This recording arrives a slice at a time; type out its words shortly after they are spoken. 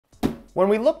When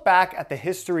we look back at the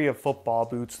history of football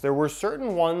boots, there were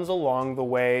certain ones along the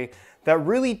way that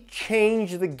really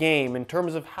changed the game in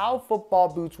terms of how football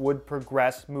boots would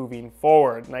progress moving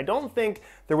forward. And I don't think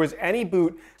there was any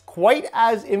boot quite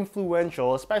as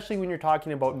influential, especially when you're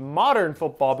talking about modern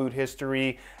football boot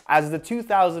history, as the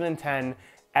 2010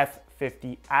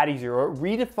 F50 Adizero. It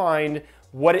redefined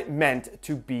what it meant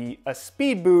to be a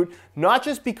speed boot, not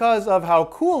just because of how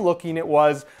cool looking it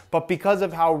was, but because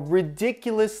of how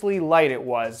ridiculously light it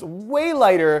was. Way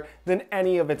lighter than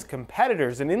any of its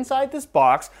competitors. And inside this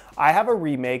box, I have a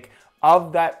remake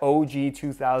of that OG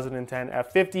 2010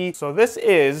 F50. So this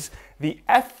is the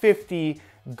F50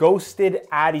 Ghosted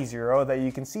Adizero that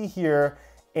you can see here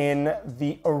in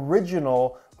the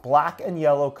original black and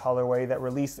yellow colorway that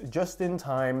released just in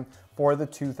time for the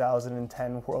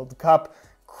 2010 World Cup.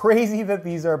 Crazy that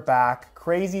these are back,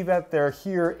 crazy that they're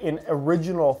here in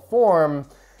original form.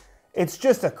 It's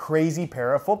just a crazy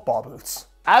pair of football boots.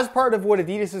 As part of what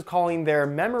Adidas is calling their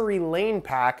memory lane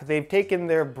pack, they've taken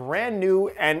their brand new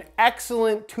and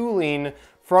excellent tooling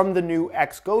from the new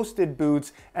X Ghosted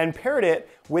boots and paired it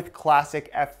with classic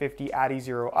F50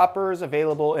 Adizero uppers,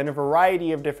 available in a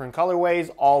variety of different colorways,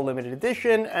 all limited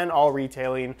edition and all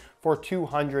retailing for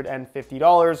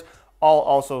 $250. All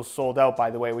also sold out, by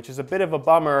the way, which is a bit of a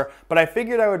bummer, but I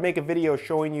figured I would make a video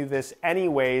showing you this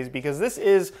anyways, because this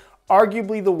is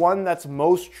arguably the one that's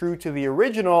most true to the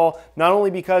original, not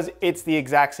only because it's the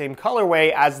exact same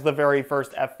colorway as the very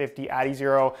first F50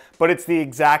 Adizero, but it's the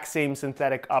exact same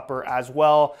synthetic upper as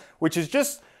well, which is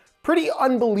just pretty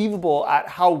unbelievable at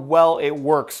how well it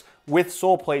works with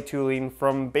sole plate tooling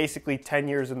from basically 10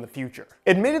 years in the future.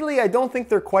 Admittedly, I don't think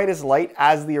they're quite as light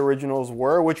as the originals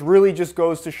were, which really just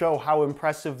goes to show how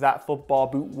impressive that football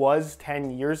boot was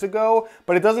 10 years ago,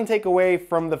 but it doesn't take away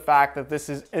from the fact that this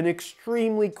is an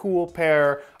extremely cool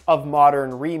pair of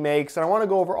modern remakes, and I want to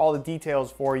go over all the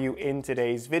details for you in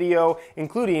today's video,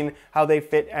 including how they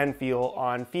fit and feel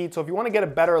on feet. So if you want to get a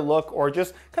better look or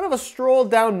just kind of a stroll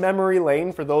down memory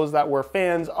lane for those that were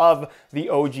fans of the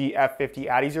OG F50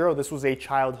 Adizero, this was a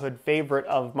childhood favorite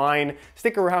of mine.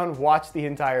 Stick around, watch the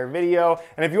entire video,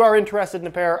 and if you are interested in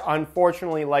a pair,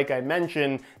 unfortunately, like I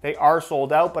mentioned, they are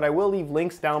sold out, but I will leave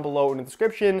links down below in the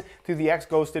description to the X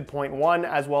Ghosted 0.1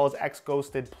 as well as X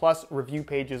Ghosted Plus review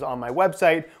pages on my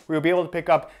website, where you'll be able to pick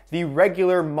up the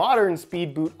regular modern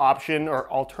speed boot option or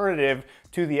alternative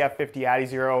to the F50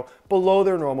 Adizero below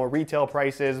their normal retail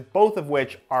prices, both of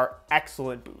which are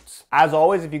excellent boots. As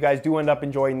always, if you guys do end up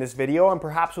enjoying this video and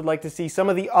perhaps would like to see some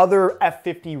of the other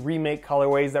F50 remake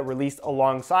colorways that released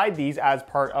alongside these as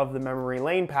part of the memory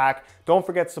lane pack, don't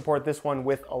forget to support this one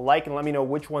with a like and let me know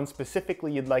which one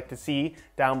specifically you'd like to see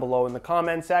down below in the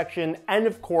comment section. And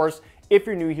of course, if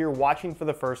you're new here watching for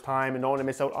the first time and don't want to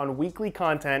miss out on weekly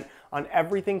content on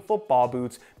everything football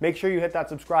boots, make sure you hit that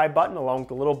subscribe button along with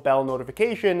the little bell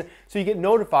notification so you get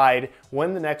notified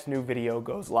when the next new video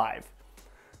goes live.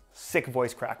 Sick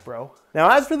voice crack, bro. Now,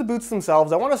 as for the boots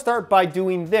themselves, I want to start by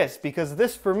doing this because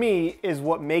this for me is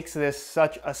what makes this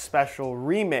such a special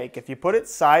remake. If you put it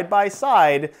side by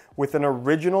side with an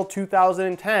original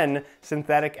 2010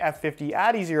 synthetic F50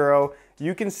 Adizero,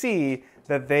 you can see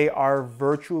that they are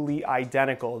virtually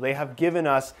identical. They have given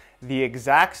us the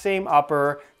exact same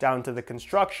upper, down to the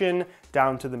construction,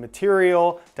 down to the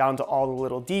material, down to all the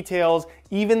little details.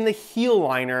 Even the heel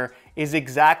liner is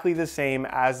exactly the same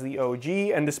as the OG,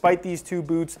 and despite these two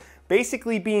boots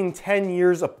basically being 10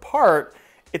 years apart,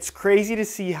 it's crazy to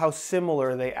see how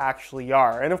similar they actually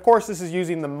are. And of course, this is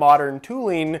using the modern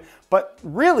tooling, but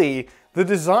really, the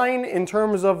design in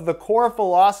terms of the core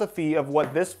philosophy of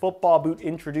what this football boot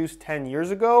introduced 10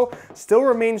 years ago still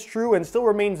remains true and still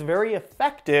remains very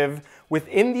effective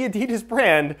within the Adidas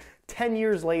brand 10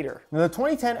 years later. Now, the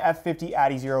 2010 F50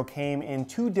 Adizero came in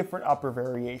two different upper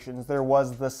variations. There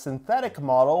was the synthetic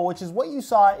model, which is what you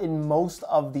saw in most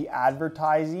of the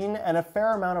advertising, and a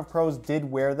fair amount of pros did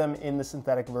wear them in the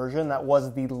synthetic version. That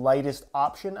was the lightest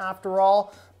option after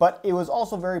all, but it was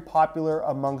also very popular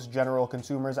amongst general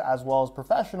consumers as well as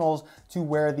professionals to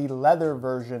wear the leather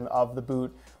version of the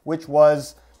boot, which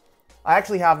was, I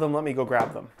actually have them, let me go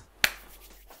grab them.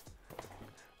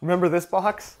 Remember this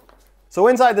box? So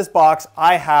inside this box,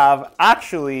 I have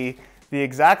actually the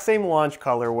exact same launch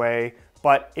colorway,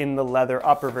 but in the leather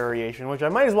upper variation, which I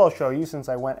might as well show you since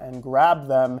I went and grabbed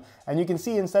them. And you can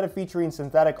see instead of featuring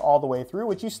synthetic all the way through,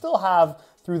 which you still have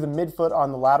through the midfoot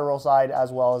on the lateral side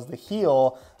as well as the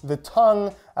heel, the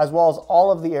tongue, as well as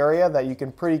all of the area that you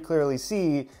can pretty clearly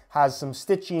see has some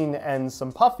stitching and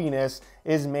some puffiness,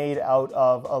 is made out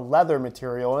of a leather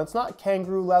material. And it's not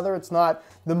kangaroo leather, it's not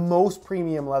the most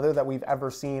premium leather that we've ever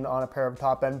seen on a pair of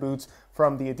top-end boots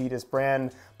from the Adidas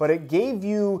brand, but it gave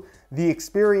you the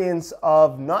experience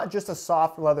of not just a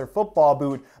soft leather football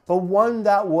boot, but one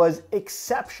that was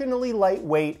exceptionally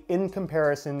lightweight in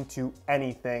comparison to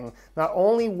anything. Not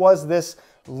only was this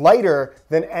lighter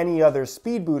than any other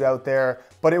speed boot out there,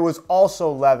 but it was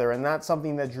also leather, and that's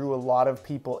something that drew a lot of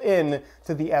people in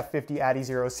to the F50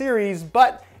 Adizero series.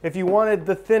 But if you wanted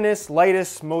the thinnest,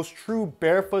 lightest, most true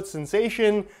barefoot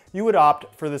sensation, you would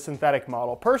opt for the synthetic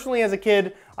model. Personally, as a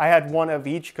kid, I had one of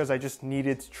each because I just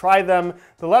needed to try them.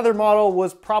 The leather model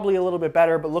was probably a little bit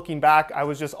better, but looking back, I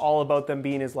was just all about them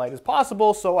being as light as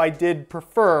possible, so I did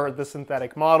prefer the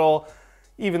synthetic model,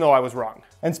 even though I was wrong.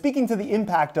 And speaking to the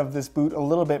impact of this boot a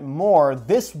little bit more,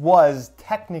 this was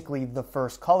technically the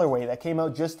first colorway that came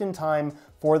out just in time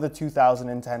for the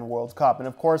 2010 World Cup. And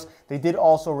of course, they did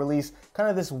also release kind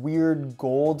of this weird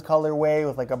gold colorway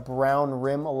with like a brown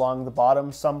rim along the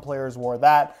bottom. Some players wore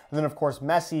that. And then of course,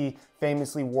 Messi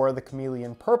famously wore the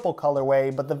chameleon purple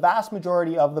colorway, but the vast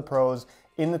majority of the pros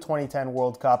in the 2010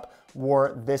 World Cup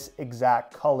wore this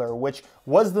exact color, which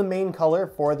was the main color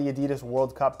for the Adidas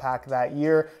World Cup pack that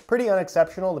year. Pretty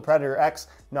unexceptional. The Predator X,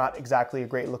 not exactly a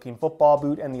great looking football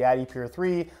boot, and the Adi Pure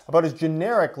 3, about as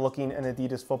generic looking an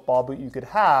Adidas football boot you could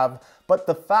have. But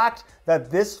the fact that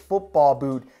this football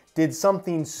boot did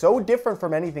something so different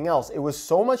from anything else, it was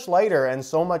so much lighter and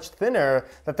so much thinner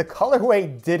that the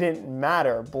colorway didn't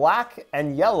matter. Black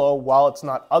and yellow, while it's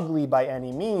not ugly by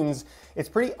any means, it's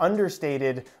pretty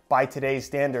understated by today's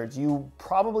standards. You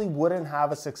probably wouldn't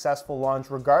have a successful launch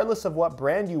regardless of what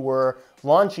brand you were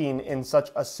launching in such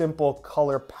a simple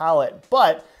color palette.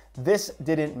 But this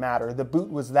didn't matter. The boot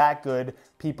was that good,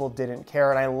 people didn't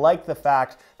care. And I like the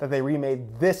fact that they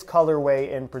remade this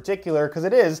colorway in particular, because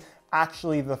it is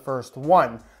actually the first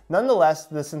one. Nonetheless,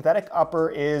 the synthetic upper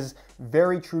is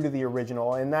very true to the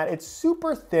original in that it's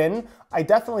super thin. I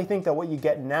definitely think that what you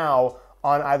get now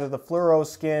on either the fluoro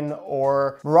skin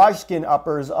or mirage skin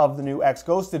uppers of the new X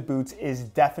Ghosted boots is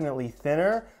definitely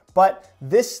thinner, but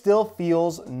this still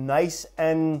feels nice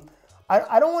and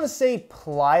I don't want to say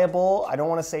pliable, I don't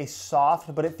want to say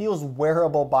soft, but it feels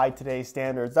wearable by today's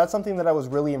standards. That's something that I was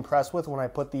really impressed with when I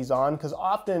put these on, because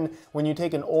often when you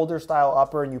take an older style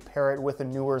upper and you pair it with a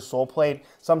newer sole plate,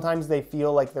 sometimes they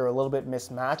feel like they're a little bit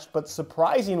mismatched, but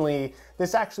surprisingly,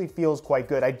 this actually feels quite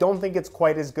good. I don't think it's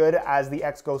quite as good as the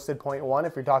X Ghosted Point 1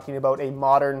 if you're talking about a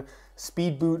modern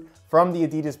speed boot from the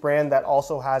Adidas brand that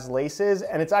also has laces,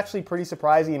 and it's actually pretty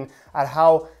surprising at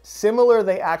how similar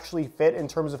they actually fit in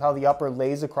terms of how the upper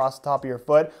lays across the top of your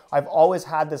foot. I've always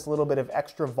had this little bit of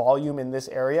extra volume in this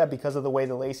area because of the way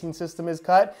the lacing system is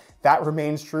cut. That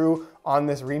remains true on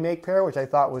this Remake pair, which I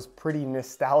thought was pretty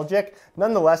nostalgic.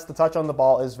 Nonetheless, the touch on the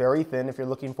ball is very thin if you're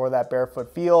looking for that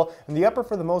barefoot feel, and the upper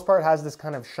for the most part has this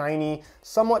kind of shiny,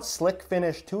 somewhat slick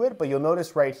finish to it, but you'll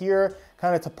notice right here,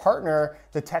 kind of to partner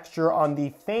the texture on the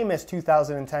famous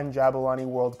 2010 Jabulani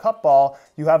World Cup ball,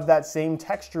 you have that same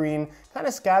texturing kind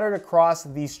of scattered across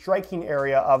the striking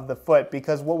area of the foot,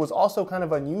 because what was also kind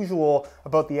of unusual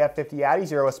about the F50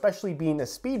 Adizero, especially being a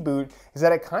speed boot, is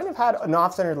that it kind of had an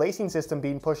off-centered lacing system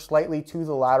being pushed slightly to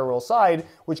the lateral side,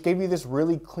 which gave you this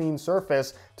really clean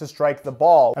surface to strike the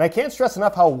ball. And I can't stress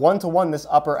enough how one-to-one this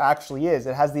upper actually is.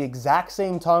 It has the exact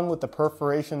same tongue with the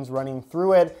perforations running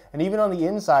through it, and even on the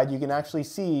inside you can actually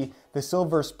see the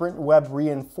silver sprint web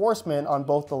reinforcement on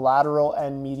both the lateral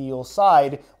and medial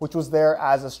side, which was there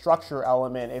as a structure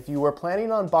element. If you were planning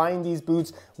on buying these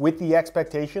boots with the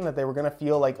expectation that they were gonna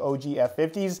feel like OG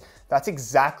F50s, that's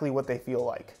exactly what they feel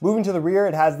like. Moving to the rear,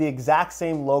 it has the exact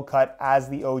same low cut as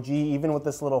the OG, even with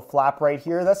this little flap right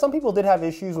here. That some people did have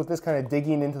issues with this kind of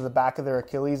digging into the back of their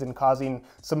Achilles and causing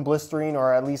some blistering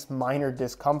or at least minor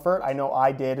discomfort. I know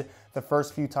I did the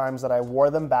first few times that I wore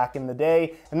them back in the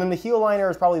day. And then the heel liner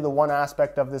is probably the one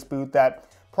aspect of this boot that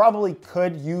probably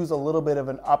could use a little bit of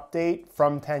an update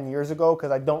from 10 years ago,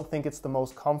 because I don't think it's the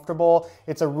most comfortable.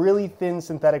 It's a really thin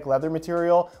synthetic leather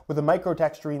material with a micro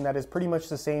texturing that is pretty much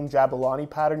the same Jabulani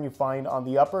pattern you find on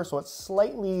the upper. So it's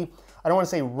slightly, I don't want to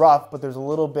say rough, but there's a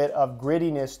little bit of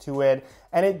grittiness to it.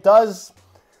 And it does,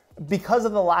 because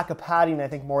of the lack of padding, I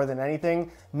think more than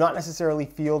anything, not necessarily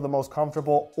feel the most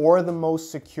comfortable or the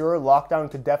most secure.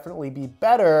 Lockdown could definitely be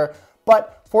better,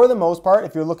 but for the most part,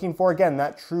 if you're looking for, again,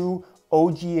 that true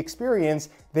OG experience,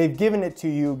 they've given it to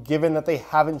you, given that they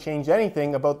haven't changed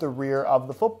anything about the rear of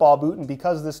the football boot. And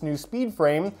because this new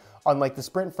Speedframe unlike the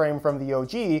sprint frame from the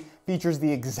OG, features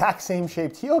the exact same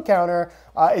shaped heel counter.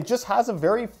 It just has a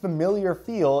very familiar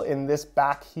feel in this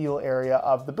back heel area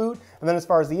of the boot. And then as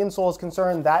far as the insole is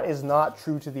concerned, that is not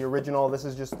true to the original. This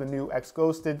is just the new X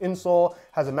Ghosted insole,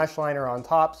 has a mesh liner on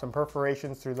top, some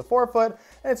perforations through the forefoot,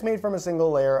 and it's made from a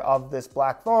single layer of this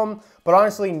black foam, but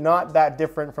honestly not that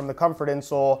different from the comfort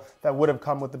insole that would have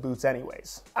come with the boots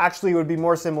anyways. Actually, it would be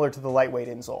more similar to the lightweight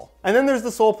insole. And then there's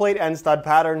the sole plate and stud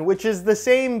pattern, which is the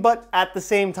same, but at the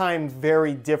same time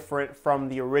very different from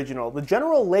the original. The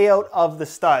general layout of the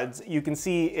studs, you can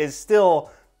see, is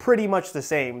still pretty much the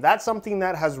same. That's something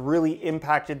that has really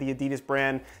impacted the Adidas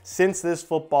brand since this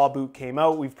football boot came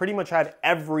out. We've pretty much had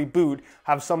every boot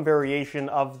have some variation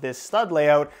of this stud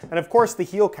layout. And of course the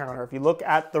heel counter, if you look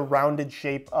at the rounded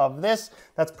shape of this,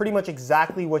 that's pretty much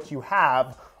exactly what you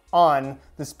have on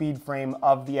the speed frame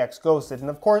of the X Ghosted. And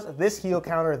of course, this heel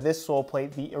counter, this sole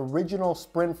plate, the original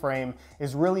sprint frame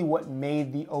is really what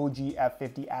made the OG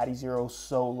F50 Adizero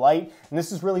so light. And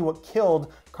this is really what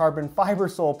killed carbon fiber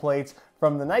sole plates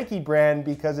from the Nike brand,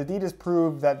 because Adidas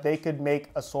proved that they could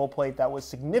make a sole plate that was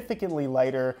significantly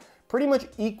lighter, pretty much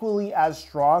equally as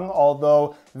strong,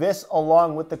 although this,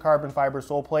 along with the carbon fiber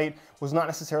sole plate, was not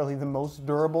necessarily the most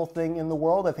durable thing in the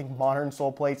world. I think modern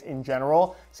sole plates in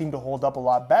general seem to hold up a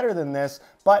lot better than this,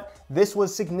 but this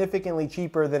was significantly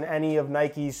cheaper than any of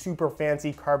Nike's super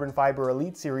fancy carbon fiber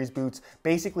Elite Series boots,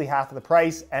 basically half the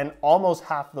price and almost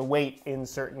half the weight in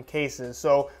certain cases.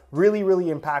 So really, really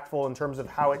impactful in terms of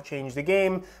how it changed the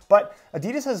game. But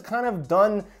Adidas has kind of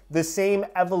done the same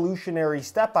evolutionary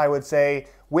step, I would say,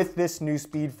 with this new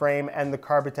speed frame and the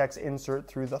Carbitex insert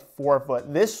through the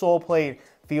forefoot. This sole plate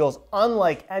feels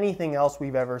unlike anything else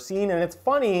we've ever seen. And it's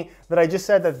funny that I just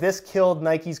said that this killed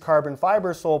Nike's carbon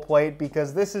fiber sole plate,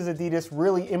 because this is Adidas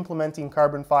really implementing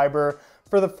carbon fiber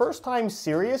for the first time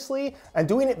seriously and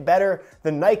doing it better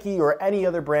than Nike or any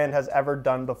other brand has ever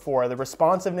done before. The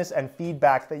responsiveness and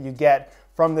feedback that you get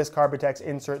from this Carbitex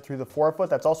insert through the forefoot,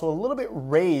 that's also a little bit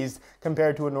raised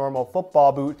compared to a normal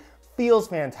football boot, feels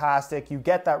fantastic. You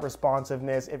get that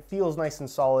responsiveness. It feels nice and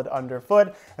solid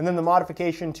underfoot. And then the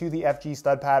modification to the FG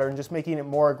stud pattern, just making it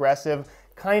more aggressive,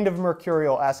 kind of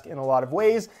Mercurial-esque in a lot of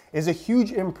ways, is a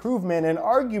huge improvement and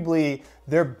arguably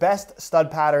their best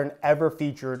stud pattern ever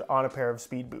featured on a pair of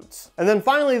speed boots. And then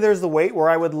finally there's the weight,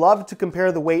 where I would love to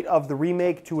compare the weight of the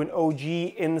Remake to an OG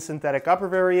in the synthetic upper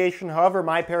variation. However,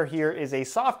 my pair here is a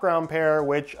soft ground pair,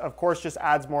 which of course just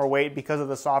adds more weight because of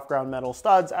the soft ground metal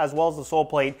studs, as well as the sole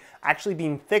plate actually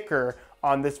being thicker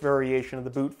on this variation of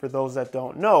the boot, for those that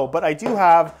don't know. But I do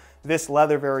have this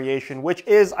leather variation, which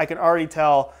is, I can already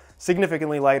tell,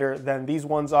 significantly lighter than these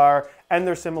ones are, and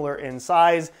they're similar in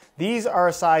size. These are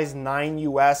a size 9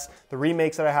 US. The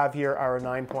Remakes that I have here are a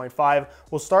 9.5.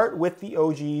 We'll start with the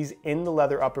OGs in the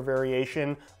leather upper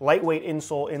variation, lightweight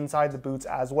insole inside the boots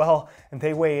as well, and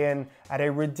they weigh in at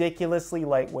a ridiculously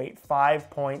lightweight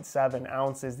 5.7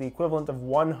 ounces, the equivalent of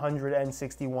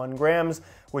 161 grams,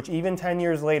 which even 10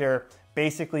 years later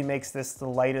basically makes this the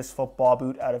lightest football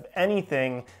boot out of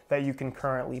anything that you can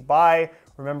currently buy.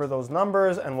 Remember those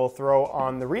numbers, and we'll throw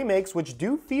on the Remakes, which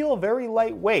do feel very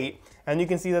lightweight, and you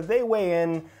can see that they weigh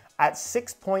in at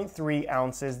 6.3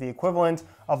 ounces, the equivalent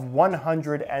of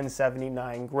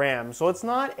 179 grams. So it's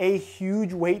not a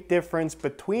huge weight difference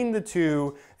between the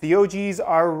two. The OGs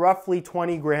are roughly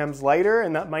 20 grams lighter,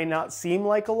 and that might not seem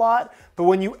like a lot, but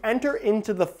when you enter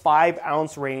into the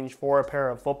 5-ounce range for a pair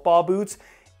of football boots,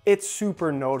 it's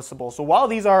super noticeable. So while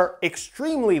these are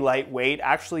extremely lightweight,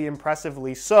 actually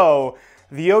impressively so,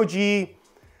 the OG,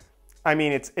 I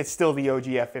mean, it's still the OG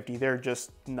F50. They're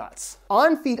just nuts.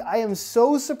 On feet, I am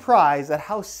so surprised at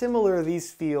how similar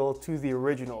these feel to the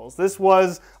originals. This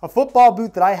was a football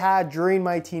boot that I had during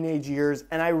my teenage years,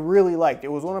 and I really liked.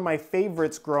 It was one of my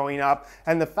favorites growing up,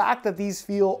 and the fact that these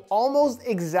feel almost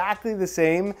exactly the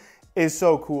same is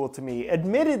so cool to me.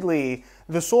 Admittedly,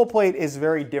 the sole plate is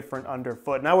very different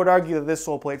underfoot, and I would argue that this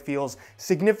sole plate feels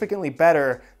significantly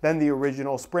better than the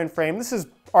original sprint frame. This is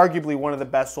arguably one of the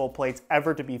best sole plates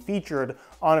ever to be featured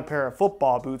on a pair of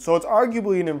football boots, so it's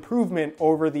arguably an improvement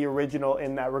over the original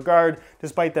in that regard,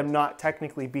 despite them not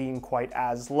technically being quite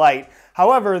as light.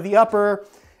 However, the upper,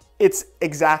 it's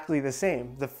exactly the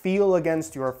same. The feel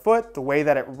against your foot, the way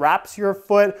that it wraps your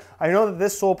foot. I know that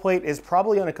this sole plate is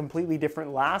probably on a completely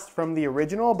different last from the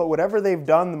original, but whatever they've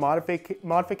done, the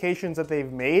modifications that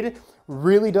they've made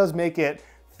really does make it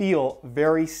feel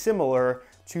very similar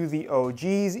to the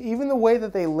OGs. Even the way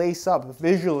that they lace up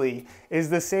visually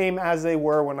is the same as they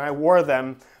were when I wore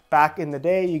them, back in the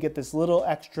day. You get this little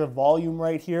extra volume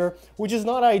right here, which is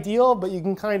not ideal, but you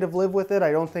can kind of live with it.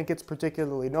 I don't think it's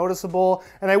particularly noticeable.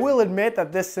 And I will admit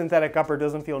that this synthetic upper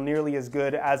doesn't feel nearly as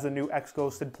good as the new X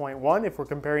Ghosted 0.1 if we're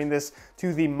comparing this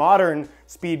to the modern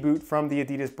speed boot from the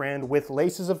Adidas brand with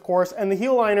laces, of course. And the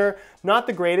heel liner, not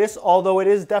the greatest, although it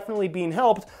is definitely being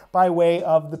helped by way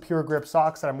of the Pure Grip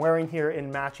socks that I'm wearing here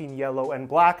in matching yellow and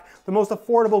black. The most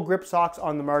affordable grip socks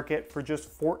on the market for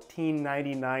just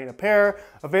 $14.99 a pair,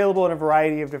 available in a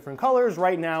variety of different colors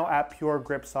right now at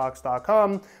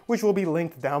puregripsocks.com, which will be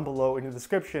linked down below in the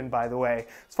description, by the way.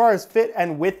 As far as fit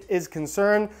and width is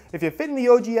concerned, if you fit in the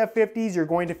OG F50s, you're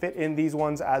going to fit in these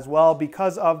ones as well.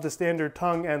 Because of the standard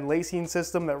tongue and lacing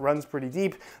system that runs pretty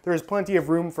deep, there is plenty of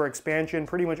room for expansion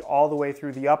pretty much all the way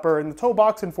through the upper, and the toe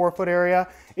box and forefoot area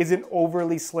isn't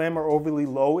overly slim or overly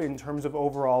low in terms of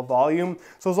overall volume.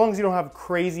 So as long as you don't have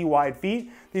crazy wide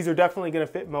feet, these are definitely going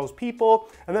to fit most people.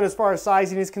 And then as far as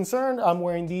sizing is concerned, I'm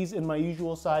wearing these in my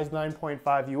usual size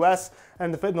 9.5 US,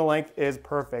 and the fit and the length is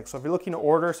perfect. So if you're looking to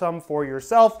order some for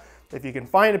yourself, if you can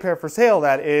find a pair for sale,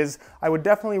 that is, I would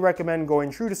definitely recommend going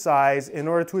true to size in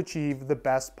order to achieve the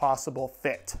best possible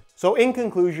fit. So in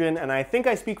conclusion, and I think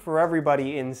I speak for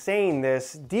everybody in saying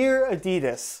this, dear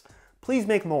Adidas, please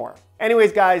make more.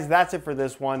 Anyways, guys, that's it for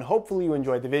this one. Hopefully you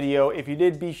enjoyed the video. If you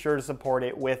did, be sure to support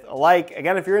it with a like.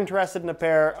 Again, if you're interested in a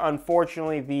pair,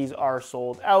 unfortunately, these are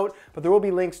sold out, but there will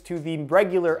be links to the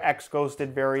regular X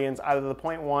Ghosted variants, either the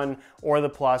 0.1 or the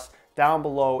Plus, down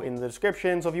below in the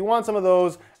description. So if you want some of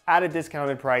those at a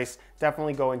discounted price,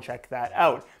 definitely go and check that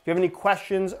out. If you have any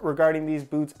questions regarding these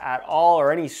boots at all,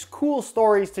 or any cool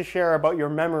stories to share about your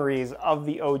memories of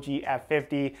the OG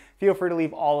F50, feel free to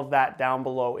leave all of that down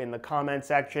below in the comment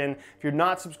section. If you're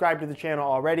not subscribed to the channel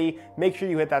already, make sure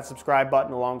you hit that subscribe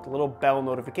button along with the little bell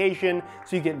notification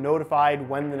so you get notified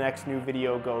when the next new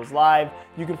video goes live.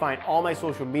 You can find all my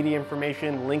social media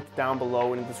information linked down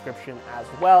below in the description as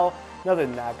well. And other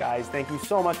than that, guys, thank you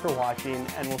so much for watching,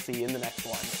 and we'll see you in the next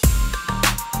one.